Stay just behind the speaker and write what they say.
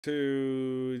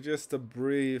To just a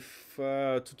brief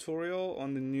tutorial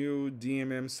on the new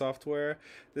DMM software.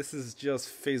 This is just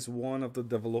phase one of the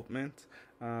development.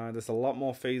 There's a lot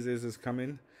more phases is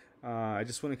coming. I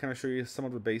just want to kind of show you some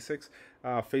of the basics.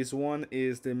 Phase one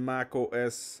is the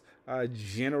macOS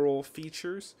general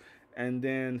features, and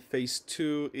then phase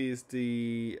two is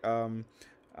the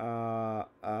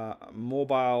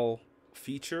mobile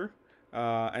feature.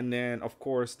 And then of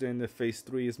course then the phase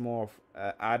three is more of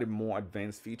added more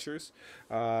advanced features.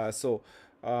 So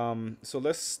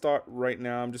let's start right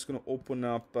now. I'm just going to open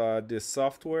up this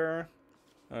software.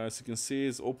 As you can see,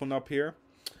 it's open up here.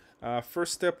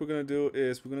 First step we're going to do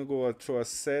is we're going to go to our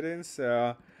settings.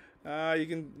 You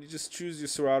just choose your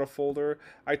Serato folder.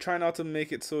 I try not to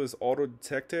make it so it's auto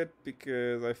detected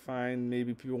because I find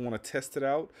maybe people want to test it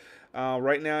out.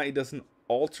 Right now it doesn't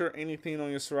alter anything on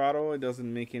your Serato. It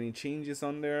doesn't make any changes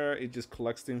on there. It just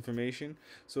collects the information,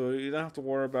 so you don't have to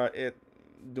worry about it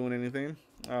doing anything.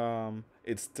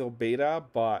 It's still beta,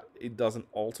 but it doesn't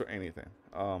alter anything.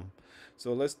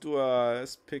 So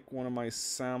let's pick one of my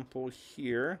sample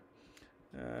here.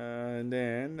 And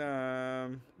then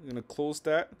I'm gonna close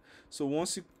that. So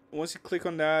once you click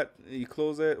on that, you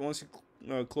close it. Once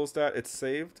you close that, it's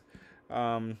saved.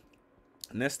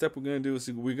 Next step we're gonna do is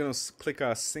we're gonna click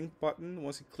our sync button.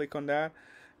 Once you click on that,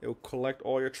 it will collect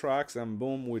all your tracks, and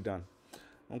boom, we're done.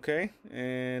 Okay,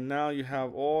 and now you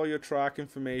have all your track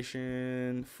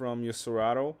information from your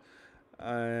Serato,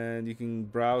 and you can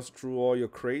browse through all your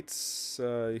crates.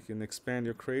 You can expand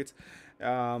your crates.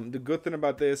 The good thing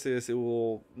about this is it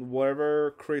will,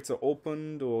 whatever crates are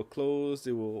opened or closed,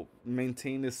 it will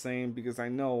maintain the same, because I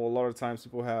know a lot of times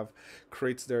people have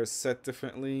crates that are set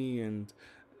differently, and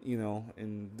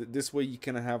this way you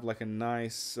kind of have like a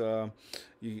nice you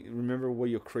remember where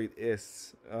your crate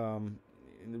is,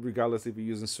 regardless if you're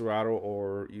using Serato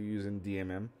or you're using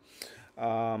DMM.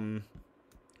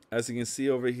 As you can see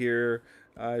over here,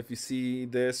 if you see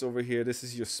this over here, this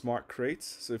is your smart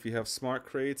crates. So if you have smart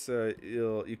crates,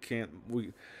 you can't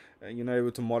you're not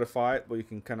able to modify it, but you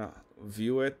can kind of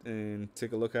view it and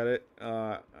take a look at it.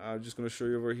 I'm just going to show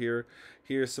you over here.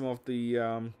 Here's some of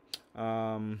the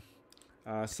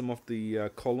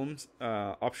columns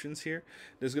options here.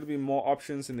 There's going to be more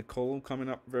options in the column coming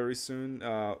up very soon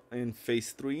in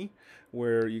phase 3,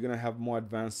 where you're going to have more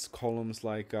advanced columns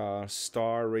like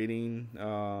star rating.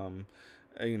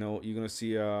 You're going to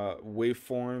see a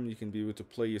waveform. You can be able to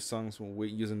play your songs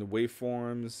using the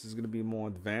waveforms. There's going to be more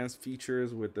advanced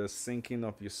features with the syncing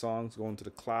of your songs going to the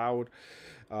cloud.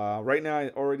 Right now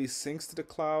it already syncs to the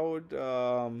cloud,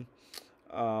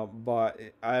 but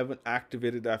I haven't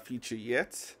activated that feature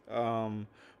yet.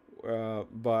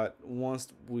 But once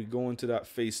we go into that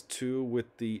phase 2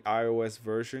 with the iOS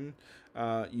version,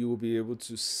 you will be able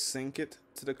to sync it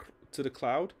to the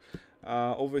cloud.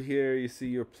 Over here you see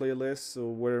your playlist, so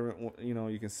where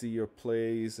you can see your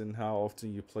plays and how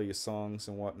often you play your songs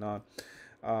and whatnot.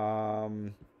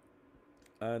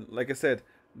 Like I said,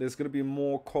 there's going to be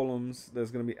more columns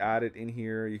that's going to be added in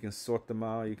here. You can sort them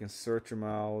out, you can search them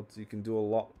out, you can do a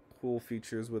lot of cool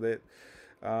features with it.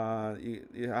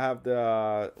 You have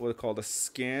the what they call the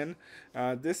scan.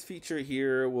 This feature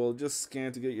here will just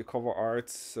scan to get your cover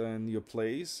arts and your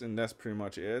plays, and that's pretty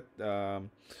much it.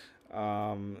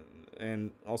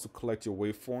 And also collect your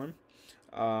waveform.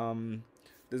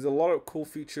 There's a lot of cool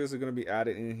features that are going to be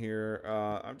added in here.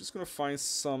 I'm just going to find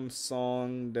some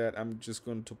song that I'm just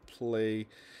going to play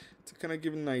to kind of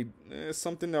give an idea,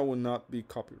 something that will not be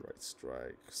copyright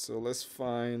strike. So let's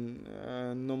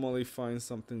normally find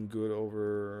something good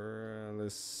over,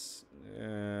 let's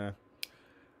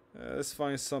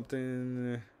find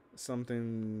something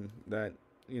that,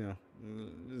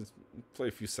 just play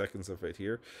a few seconds of it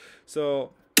here.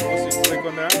 So once you click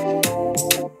on that,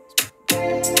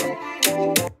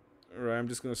 alright, I'm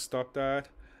just gonna stop that.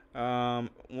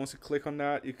 Once you click on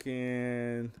that, you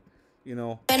can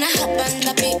you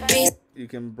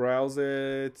can browse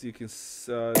it, you can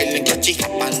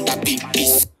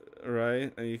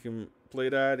right, and you can play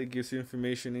that. It gives you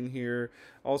information in here,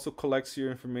 also collects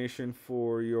your information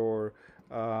for your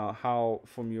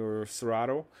from your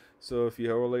Serato. So if you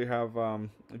already have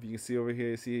if you can see over here,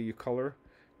 you see your color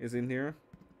is in here.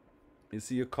 You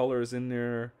see your color is in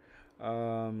there.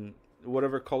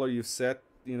 Whatever color you've set,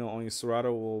 on your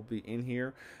Serato will be in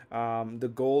here.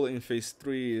 The goal in phase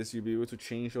 3 is you'll be able to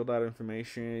change all that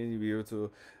information. You'll be able to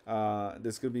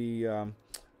there's gonna be an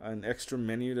extra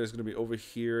menu that's gonna be over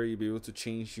here. You'll be able to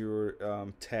change your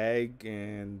tag,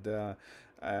 and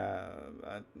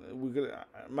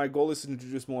my goal is to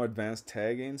introduce more advanced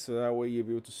tagging, so that way you'll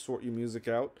be able to sort your music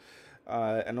out.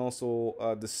 and also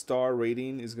the star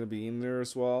rating is going to be in there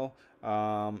as well.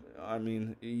 I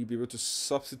mean, you'll be able to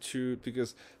substitute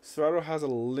because Serato has a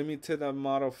limited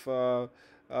amount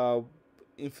of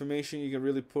information you can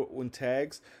really put in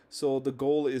tags. So the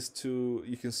goal is to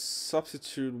you can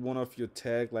substitute one of your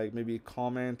tag, like maybe a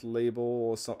comment, label,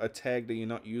 or a tag that you're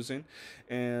not using,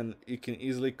 and you can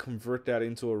easily convert that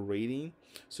into a rating.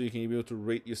 So you can be able to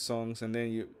rate your songs, and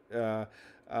then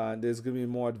there's gonna be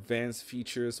more advanced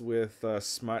features with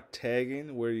smart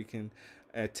tagging where you can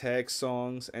tag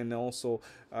songs, and also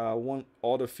one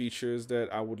other features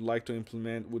that I would like to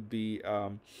implement would be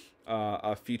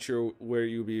a feature where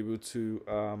you'll be able to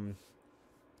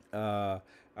uh,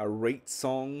 rate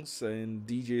songs, and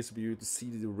DJs will be able to see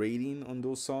the rating on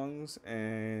those songs,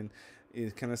 and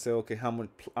it kind of say, okay, how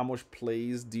much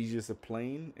plays DJs are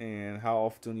playing and how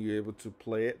often you're able to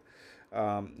play it.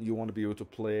 You want to be able to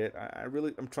play it.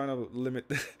 I'm trying to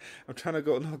limit. I'm trying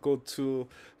to not go too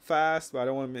fast, but I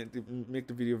don't want to make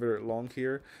the video very long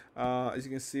here. As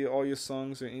you can see, all your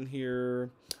songs are in here.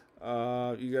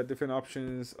 You got different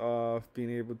options of being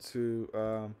able to,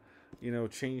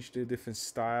 change the different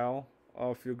style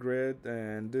of your grid,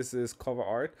 and this is cover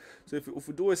art. So if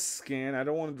we do a scan, I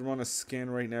don't want to run a scan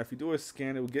right now. If you do a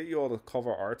scan, it will get you all the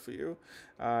cover art for you.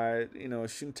 It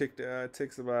shouldn't take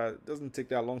doesn't take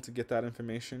that long to get that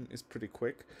information. It's pretty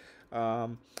quick.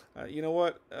 You know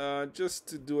what? Just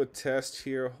to do a test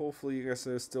here. Hopefully you guys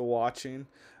are still watching.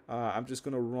 I'm just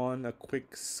gonna run a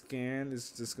quick scan.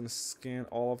 It's just gonna scan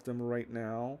all of them right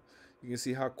now. You can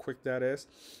see how quick that is.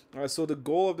 So the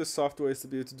goal of this software is to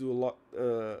be able to do a lot,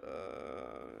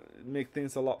 make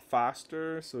things a lot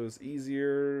faster, so it's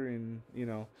easier. And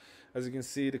as you can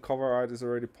see, the cover art is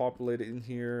already populated in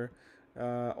here.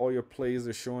 All your plays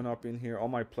are showing up in here. All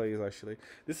my plays, actually.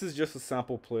 This is just a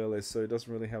sample playlist, so it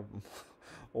doesn't really have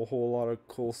a whole lot of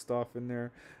cool stuff in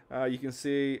there. You can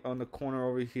see on the corner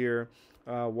over here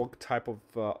what type of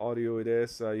audio it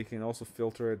is. You can also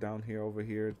filter it down here over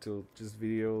here to just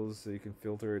videos. So you can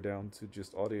filter it down to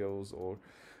just audios, or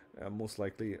most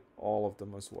likely all of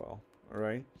them as well. All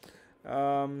right.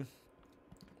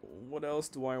 What else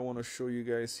do I want to show you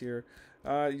guys here?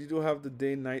 You do have the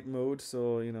day-night mode,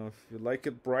 so if you like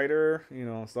it brighter,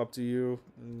 it's up to you.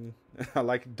 I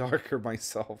like it darker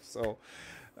myself, so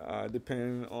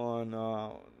depending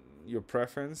on your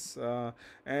preference.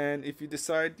 And if you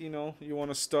decide you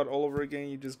want to start all over again,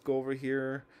 you just go over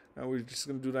here, and we're just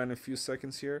gonna do that in a few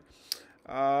seconds here.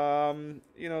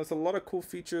 It's a lot of cool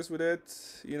features with it.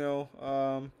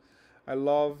 I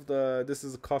love this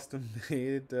is a custom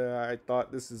made. I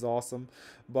thought this is awesome.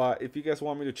 But if you guys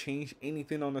want me to change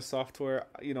anything on the software,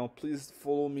 please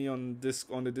follow me on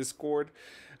the Discord.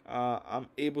 I'm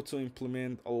able to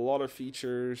implement a lot of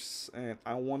features, and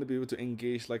I want to be able to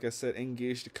engage, like I said,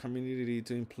 engage the community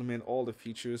to implement all the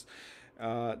features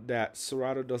that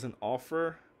Serato doesn't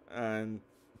offer, and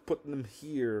put them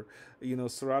here.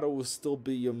 Serato will still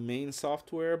be your main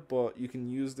software, but you can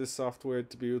use this software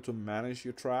to be able to manage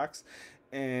your tracks,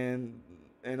 and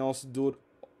also do it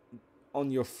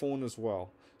on your phone as well.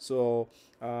 So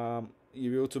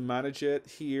you'll be able to manage it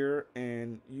here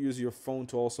and use your phone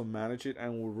to also manage it,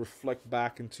 and will reflect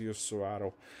back into your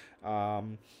Serato.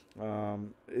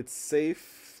 It's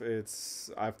safe.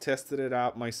 I've tested it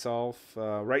out myself.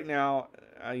 Right now,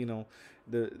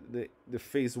 the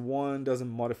phase one doesn't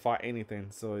modify anything,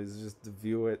 so it's just to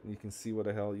view it and you can see what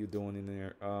the hell you're doing in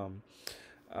there.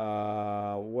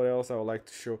 What else I would like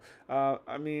to show?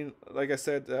 Like I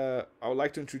said, I would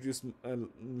like to introduce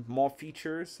more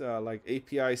features, like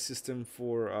API system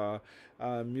for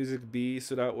Music B,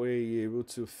 so that way you're able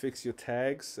to fix your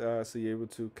tags, so you're able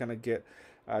to kind of get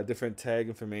different tag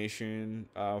information,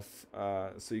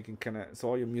 so you can so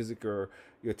all your music, or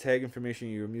your tag information,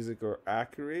 your music are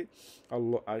accurate.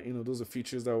 Those are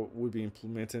features that will be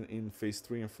implemented in phase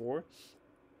 3 and 4.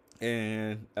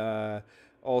 And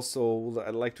also,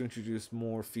 I'd like to introduce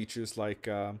more features like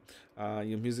your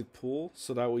music pool,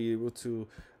 so that way you're able to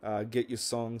get your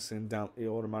songs, and it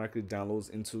automatically downloads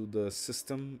into the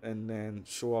system and then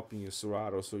show up in your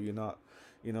Serato. So you're not,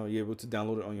 you're able to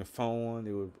download it on your phone.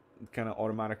 It will kind of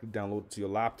automatically download to your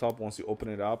laptop once you open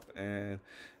it up, and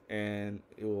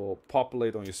it will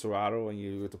populate on your Serato, and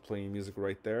you're able to play your music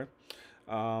right there.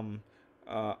 And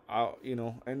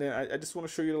then I just want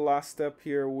to show you the last step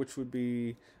here, which would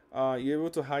be you're able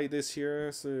to hide this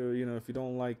here. So if you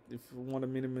don't like, if you want a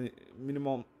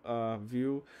minimum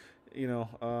view,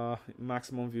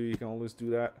 maximum view, you can always do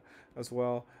that as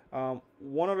well.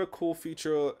 One other cool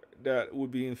feature that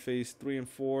would be in phase 3 and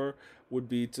 4 would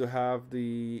be to have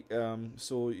the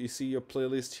so you see your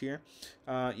playlist here.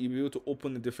 You'll be able to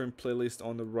open the different playlist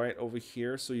on the right over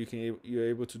here, so you're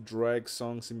able to drag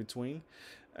songs in between,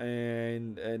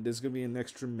 and there's gonna be an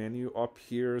extra menu up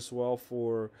here as well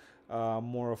for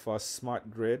more of a smart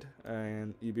grid,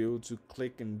 and you'll be able to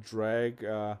click and drag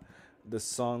the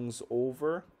songs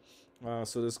over.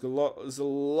 So there's a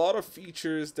lot of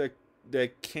features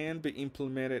that can be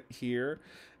implemented here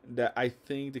that I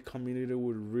think the community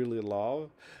would really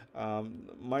love.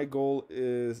 My goal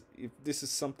is, if this is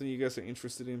something you guys are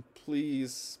interested in,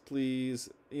 please,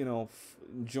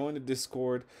 join the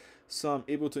Discord, so I'm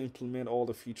able to implement all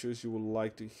the features you would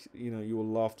like to, you would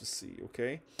love to see.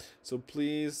 Okay, so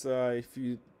please, if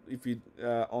you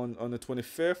on the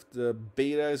 25th, the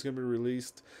beta is going to be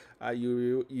released.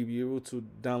 You'll be able to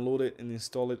download it and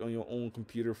install it on your own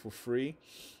computer for free.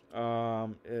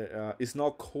 It's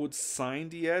not code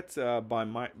signed yet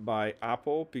by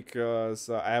Apple, because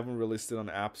I haven't released it on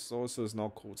the App Store, so it's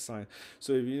not code signed.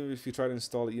 So even if you try to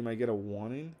install it, you might get a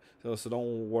warning. So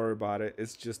don't worry about it.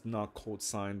 It's just not code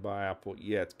signed by Apple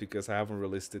yet, because I haven't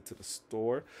released it to the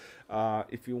store.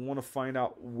 If you want to find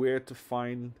out where to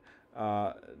find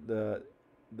the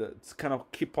to kind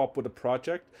of keep up with the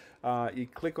project, you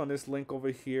click on this link over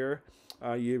here.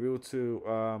 You'll be able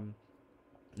to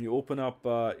you'll be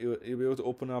able to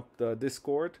open up the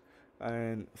Discord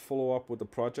and follow up with the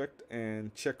project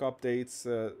and check updates.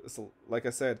 So like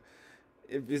I said,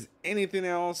 if there's anything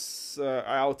else,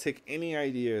 I'll take any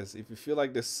ideas. If you feel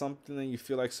like there's something that you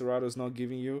feel like Serato is not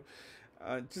giving you,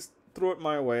 just throw it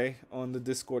my way on the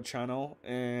Discord channel,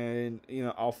 and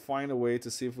I'll find a way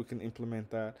to see if we can implement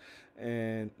that,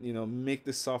 and make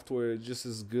this software just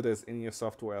as good as any other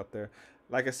software out there.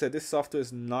 Like I said, this software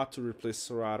is not to replace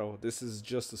Serato. This is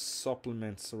just to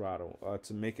supplement Serato,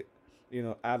 to make it,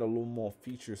 add a little more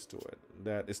features to it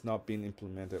that is not being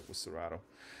implemented with Serato.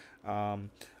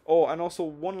 Oh, and also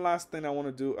one last thing I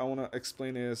want to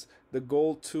explain is the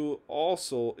goal too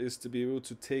also is to be able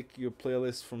to take your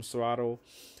playlist from Serato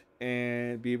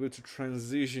and be able to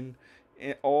transition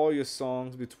all your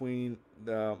songs between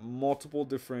the multiple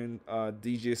different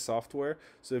DJ software.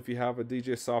 So if you have a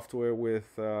DJ software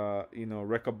with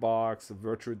Rekordbox,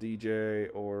 Virtual DJ,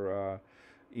 or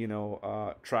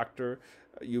Tractor,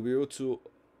 you'll be able to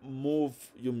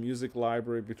move your music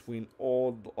library between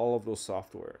all of those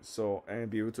software, so, and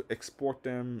be able to export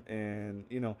them, and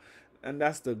and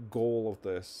that's the goal of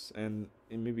this, and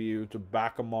maybe able to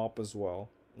back them up as well.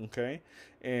 Okay,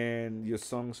 and your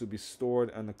songs will be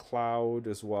stored on the cloud,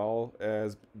 as well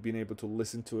as being able to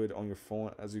listen to it on your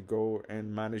phone as you go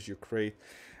and manage your crate.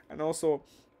 And also,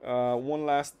 one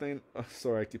last thing,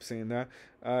 sorry I keep saying that,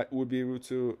 would be able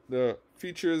to, the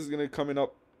features gonna coming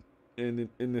up in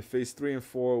the phase 3 and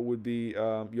 4 would be,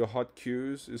 your hot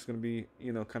cues is going to be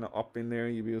kind of up in there.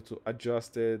 You'll be able to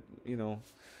adjust it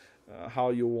how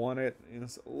you want it.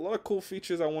 It's a lot of cool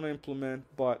features I want to implement,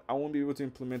 but I won't be able to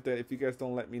implement that if you guys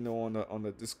don't let me know on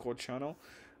the Discord channel.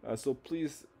 So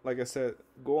please, like I said,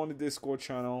 go on the Discord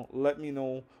channel, let me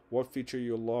know what feature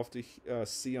you'd love to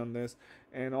see on this.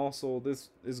 And also, this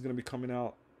is going to be coming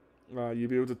out, you'll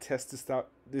be able to test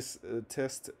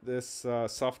this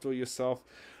software yourself,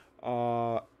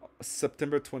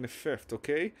 September 25th.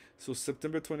 Okay, so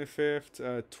September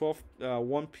 25th,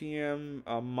 1 p.m.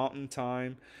 Mountain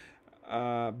Time.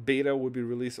 Beta will be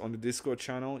released on the Discord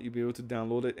channel. You'll be able to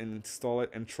download it and install it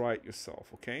and try it yourself.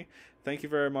 Okay, thank you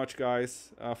very much, guys.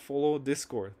 Follow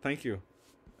Discord. Thank you.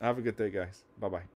 Have a good day, guys. Bye bye.